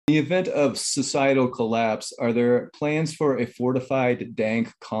In the event of societal collapse, are there plans for a fortified dank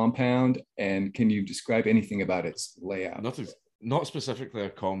compound? And can you describe anything about its layout? Not specifically a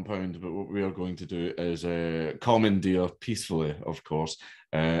compound, but what we are going to do is commandeer peacefully, of course,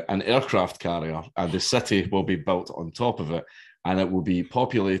 an aircraft carrier, and the city will be built on top of it, and it will be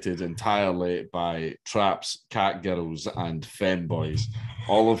populated entirely by traps, catgirls, and femboys,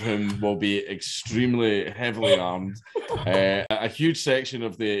 all of whom will be extremely heavily armed. A huge section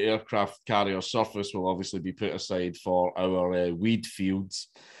of the aircraft carrier surface will obviously be put aside for our weed fields.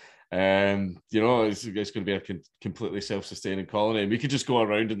 It's going to be a completely self-sustaining colony, and we could just go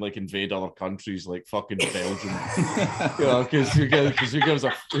around and like invade other countries, like fucking Belgium. Because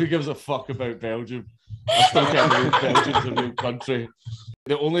who gives a fuck about Belgium? I still can't believe Belgium's a real country.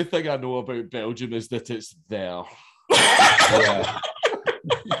 The only thing I know about Belgium is that it's there. Yeah.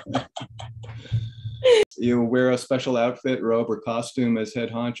 You wear a special outfit, robe, or costume as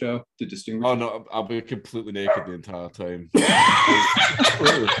head honcho to distinguish? Oh no, I'll be completely naked the entire time.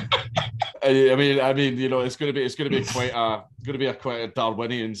 I mean, it's going to be quite a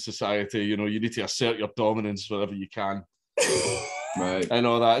Darwinian society. You need to assert your dominance wherever you can, right? And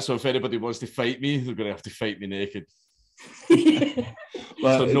all that. So if anybody wants to fight me, they're going to have to fight me naked.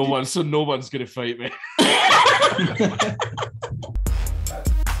 Well, so no one's going to fight me.